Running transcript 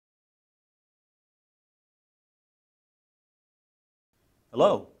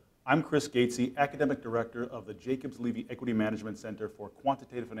Hello, I'm Chris Geczy, Academic Director of the Jacobs Levy Equity Management Center for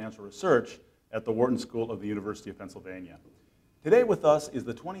Quantitative Financial Research at the Wharton School of the University of Pennsylvania. Today with us is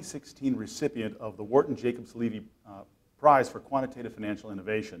the 2016 recipient of the Wharton-Jacobs Levy Prize for Quantitative Financial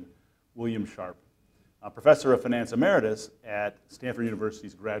Innovation, William Sharpe, Professor of Finance Emeritus at Stanford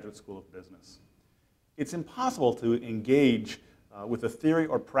University's Graduate School of Business. It's impossible to engage with the theory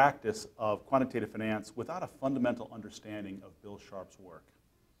or practice of quantitative finance without a fundamental understanding of Bill Sharpe's work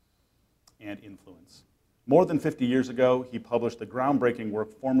and influence. More than 50 years ago, he published the groundbreaking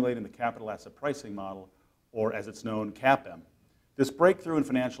work formulating the capital asset pricing model, or as it's known, CAPM. This breakthrough in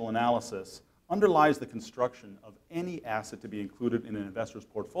financial analysis underlies the construction of any asset to be included in an investor's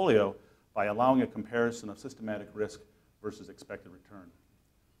portfolio by allowing a comparison of systematic risk versus expected return.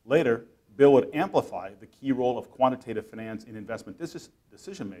 Later, Bill would amplify the key role of quantitative finance in investment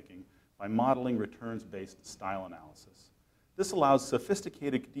decision-making by modeling returns-based style analysis. This allows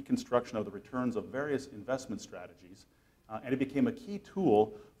sophisticated deconstruction of the returns of various investment strategies, and it became a key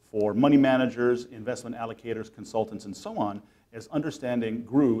tool for money managers, investment allocators, consultants, and so on, as understanding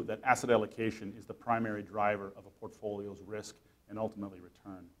grew that asset allocation is the primary driver of a portfolio's risk and ultimately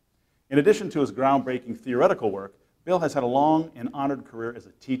return. In addition to his groundbreaking theoretical work, Bill has had a long and honored career as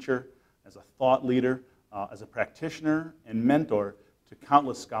a teacher, as a thought leader, as a practitioner and mentor to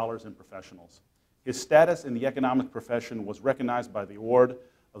countless scholars and professionals. His status in the economic profession was recognized by the award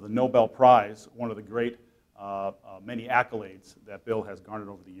of the Nobel Prize, one of the great many accolades that Bill has garnered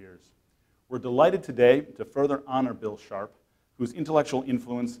over the years. We're delighted today to further honor Bill Sharpe, whose intellectual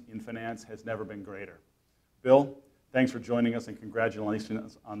influence in finance has never been greater. Bill, thanks for joining us and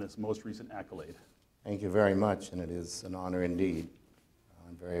congratulations on this most recent accolade. Thank you very much, and it is an honor indeed.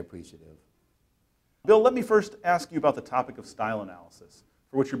 I'm very appreciative. Bill, let me first ask you about the topic of style analysis,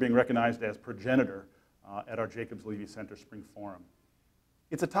 for which you're being recognized as progenitor at our Jacobs Levy Center Spring Forum.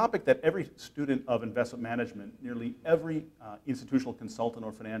 It's a topic that every student of investment management, nearly every institutional consultant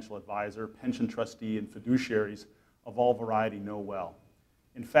or financial advisor, pension trustee, and fiduciaries of all variety know well.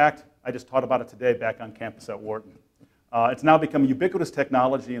 In fact, I just taught about it today back on campus at Wharton. It's now become a ubiquitous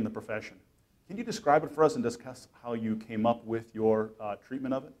technology in the profession. Can you describe it for us and discuss how you came up with your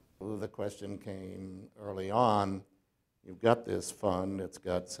treatment of it? Well, the question came early on. You've got this fund. It's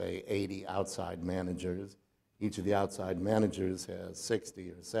got, say, 80 outside managers. Each of the outside managers has 60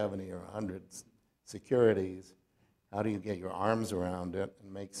 or 70 or 100 securities. How do you get your arms around it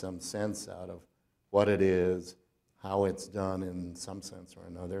and make some sense out of what it is, how it's done in some sense or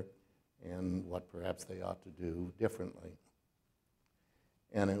another, and what perhaps they ought to do differently?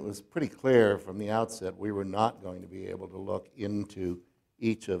 And it was pretty clear from the outset we were not going to be able to look into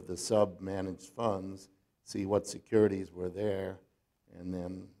each of the sub-managed funds, see what securities were there, and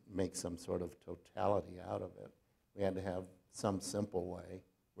then make some sort of totality out of it. We had to have some simple way,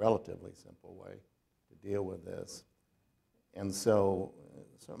 relatively simple way, to deal with this. And so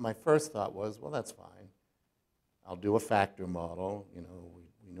my first thought was, well, that's fine. I'll do a factor model. You know,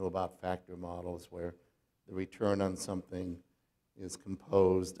 we knew about factor models where the return on something is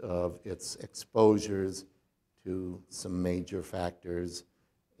composed of its exposures to some major factors,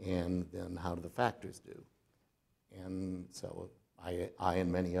 and then how do the factors do. And so I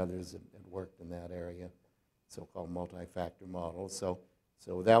and many others had worked in that area, so-called multi-factor models. So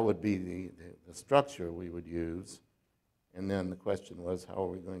that would be the structure we would use. And then the question was, how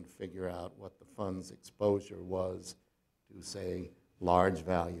are we going to figure out what the fund's exposure was to, say, large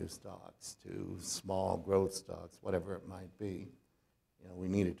value stocks, to small growth stocks, whatever it might be. You know, we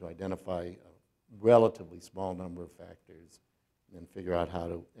needed to identify a relatively small number of factors and then figure out how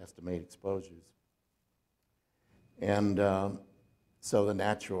to estimate exposures. And so the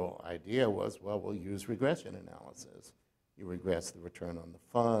natural idea was, well, we'll use regression analysis. You regress the return on the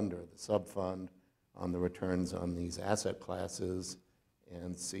fund or the sub-fund on the returns on these asset classes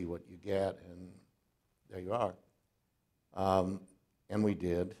and see what you get, and there you are. And we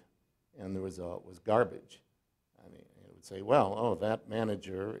did, and the result was garbage. I mean, it would say, well, oh, that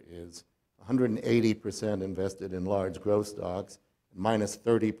manager is 180% invested in large growth stocks, minus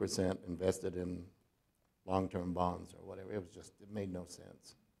 30% invested in long-term bonds or whatever. It was just, it made no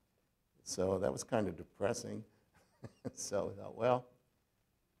sense. So that was kind of depressing. So I thought, well,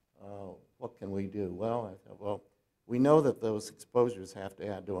 what can we do? Well, I thought, well, we know that those exposures have to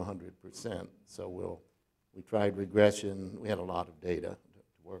add to 100%. So we tried regression. We had a lot of data to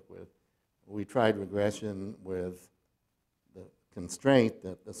work with. We tried regression with the constraint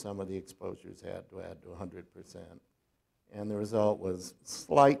that the sum of the exposures had to add to 100%. And the result was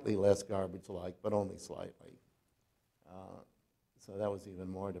slightly less garbage-like, but only slightly. So that was even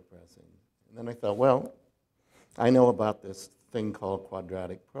more depressing. And then I thought, well, I know about this thing called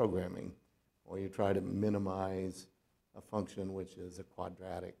quadratic programming, where you try to minimize a function which is a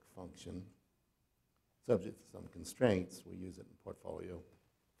quadratic function, subject to some constraints. We use it in portfolio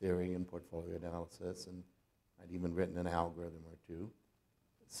theory and portfolio analysis, and I'd even written an algorithm or two.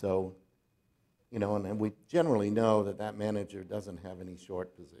 So, you know, and we generally know that that manager doesn't have any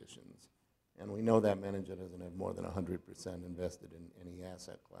short positions. And we know that manager doesn't have more than 100% invested in any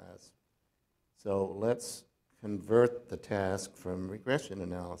asset class. So let's convert the task from regression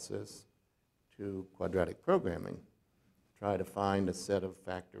analysis to quadratic programming. Try to find a set of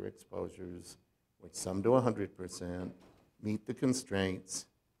factor exposures which sum to 100%, meet the constraints,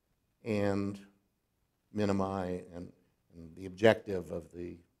 and minimize, and the objective of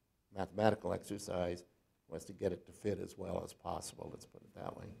the mathematical exercise was to get it to fit as well as possible, let's put it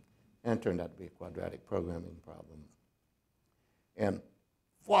that way. And it turned out to be a quadratic programming problem. And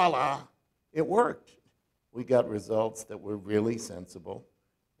voila, it worked. We got results that were really sensible,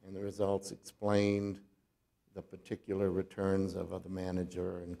 and the results explained the particular returns of the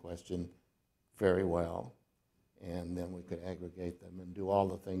manager in question very well. And then we could aggregate them and do all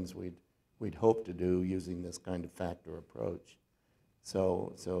the things we'd hoped to do using this kind of factor approach.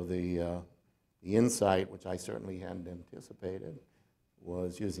 So the insight, which I certainly hadn't anticipated,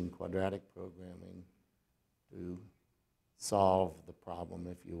 was using quadratic programming to solve the problem,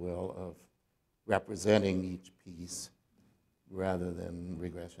 if you will, of representing each piece rather than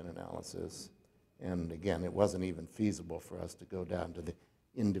regression analysis. And again, it wasn't even feasible for us to go down to the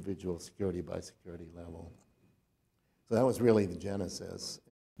individual security by security level. So that was really the genesis.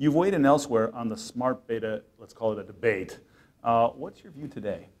 You've weighed in elsewhere on the smart beta, let's call it a debate. What's your view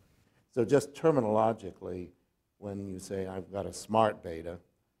today? So just terminologically, when you say I've got a smart beta,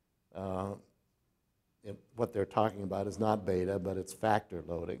 what they're talking about is not beta, but it's factor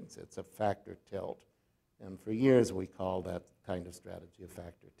loadings. It's a factor tilt. And for years we called that kind of strategy a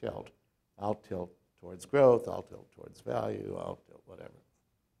factor tilt. I'll tilt towards growth, I'll tilt towards value, I'll tilt whatever.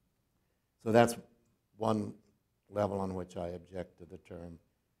 So that's one level on which I object to the term.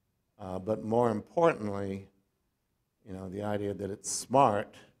 But more importantly, you know, the idea that it's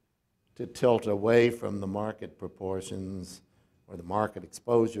smart to tilt away from the market proportions or the market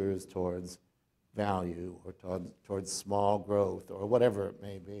exposures towards value or towards small growth or whatever it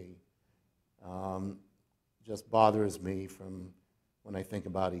may be, just bothers me from when I think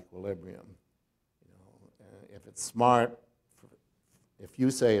about equilibrium. You know, if it's smart, if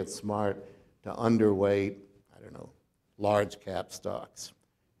you say it's smart to underweight, I don't know, large cap stocks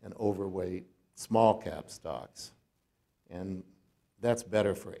and overweight small cap stocks, and that's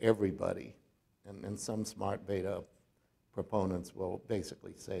better for everybody. And some smart beta proponents will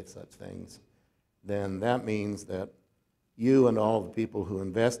basically say such things. Then that means that you and all the people who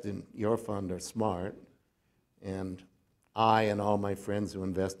invest in your fund are smart, and I and all my friends who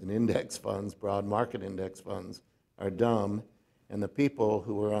invest in index funds, broad market index funds, are dumb, and the people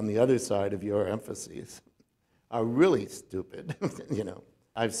who are on the other side of your emphases are really stupid. You know,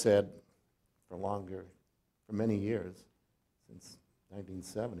 I've said for many years, since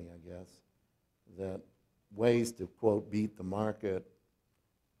 1970, I guess, that ways to, quote, beat the market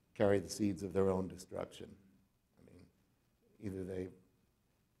carry the seeds of their own destruction. I mean,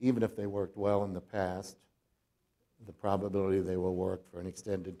 even if they worked well in the past, the probability they will work for an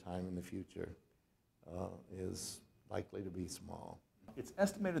extended time in the future is likely to be small. It's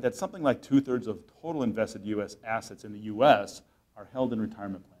estimated that something like 2/3 of total invested U.S. assets in the U.S. are held in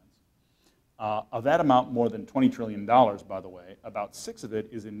retirement plans. Of that amount, more than $20 trillion, by the way, about 6 of it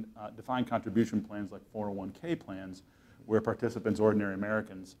is in defined contribution plans like 401k plans, where participants, ordinary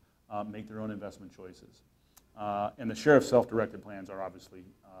Americans, make their own investment choices. And the share of self-directed plans are obviously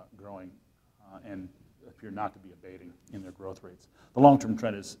growing and appear not to be abating in their growth rates. The long-term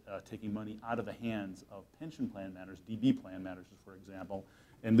trend is taking money out of the hands of pension plan managers, DB plan managers, for example,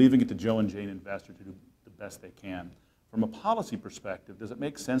 and leaving it to Joe and Jane investor to do the best they can. From a policy perspective, does it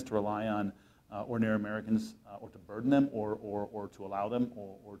make sense to rely on ordinary Americans or to burden them or to allow them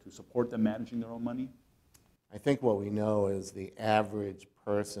or to support them managing their own money? I think what we know is the average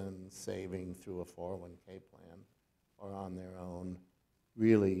person saving through a 401k plan or on their own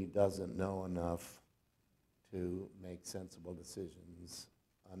really doesn't know enough to make sensible decisions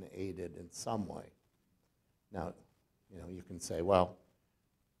unaided in some way. Now, you know, you can say, well,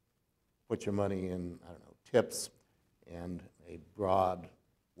 put your money in, I don't know, tips and a broad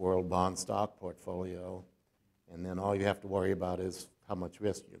world bond stock portfolio, and then all you have to worry about is how much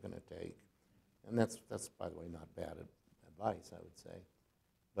risk you're going to take. And that's, by the way, not bad advice, I would say.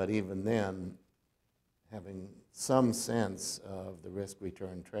 But even then, having some sense of the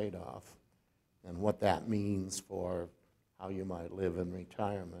risk-return trade-off and what that means for how you might live in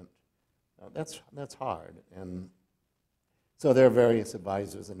retirement, that's hard. And so there are various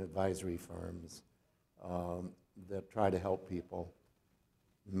advisors and advisory firms that try to help people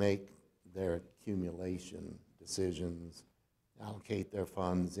make their accumulation decisions, allocate their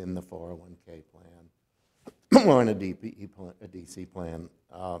funds in the 401k plan or in a DC plan.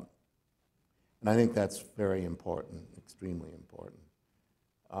 And I think that's very important, extremely important.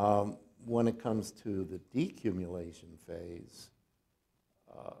 When it comes to the decumulation phase,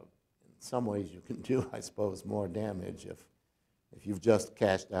 in some ways you can do, I suppose, more damage if you've just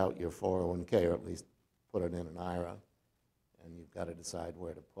cashed out your 401k, or at least put it in an IRA, and you've got to decide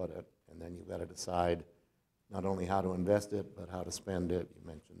where to put it, and then you've got to decide not only how to invest it, but how to spend it. You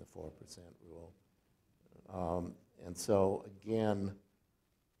mentioned the 4% rule. And so, again,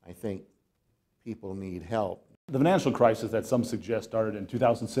 I think people need help. The financial crisis that some suggest started in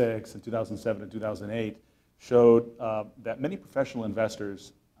 2006 and 2007 and 2008 showed that many professional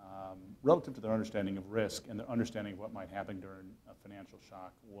investors, relative to their understanding of risk and their understanding of what might happen during a financial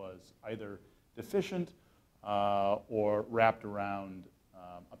shock, was either deficient or wrapped around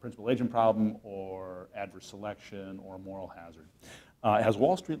a principal agent problem or adverse selection or moral hazard. Has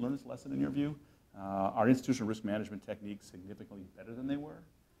Wall Street learned its lesson in your view? Are institutional risk management techniques significantly better than they were?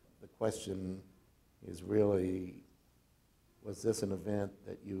 The question is really, was this an event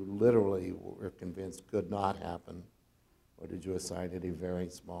that you literally were convinced could not happen, or did you assign it a very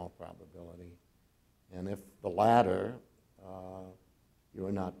small probability? And if the latter, you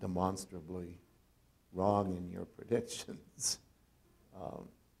are not demonstrably wrong in your predictions.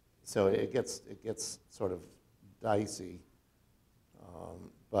 So it gets sort of dicey,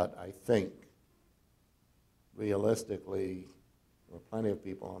 but I think realistically, there were plenty of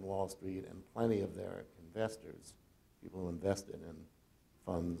people on Wall Street and plenty of their investors, people who invested in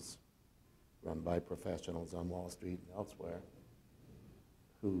funds run by professionals on Wall Street and elsewhere,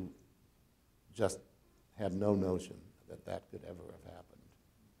 who just had no notion that that could ever have happened.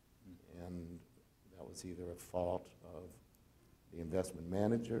 And that was either a fault of the investment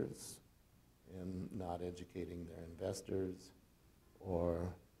managers in not educating their investors,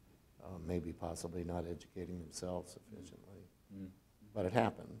 or maybe possibly not educating themselves sufficiently. But it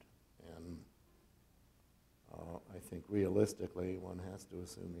happened, and I think realistically one has to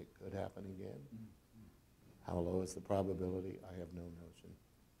assume it could happen again. How low is the probability? I have no notion.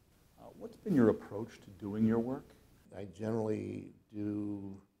 What's been your approach to doing your work? I generally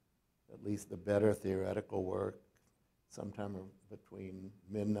do at least the better theoretical work sometime between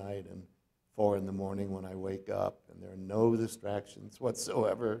midnight and 4 in the morning when I wake up, and there are no distractions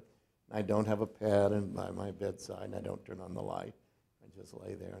whatsoever. I don't have a pad by my bedside, and I don't turn on the light. I just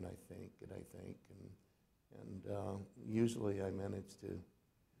lay there and I think, and usually I manage to,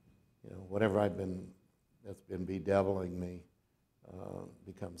 whatever that's been bedeviling me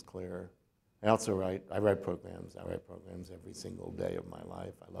becomes clearer. I write programs. I write programs every single day of my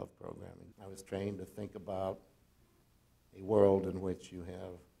life. I love programming. I was trained to think about a world in which you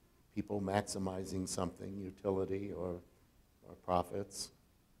have people maximizing something, utility or profits,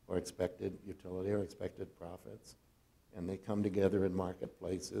 or expected utility or expected profits, and they come together in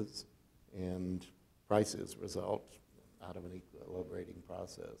marketplaces, and prices result out of an equilibrating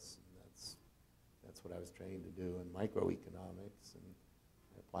process. And that's what I was trained to do in microeconomics, and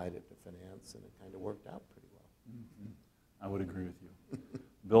I applied it to finance, and it kind of worked out pretty well. I would agree with you.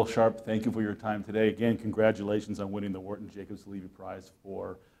 Bill Sharpe, thank you for your time today. Again, congratulations on winning the Wharton-Jacobs Levy Prize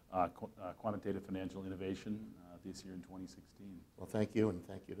for quantitative financial innovation this year in 2016. Well, thank you, and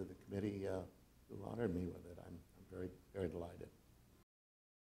thank you to the committee who honored me with it. I'm very, very delighted.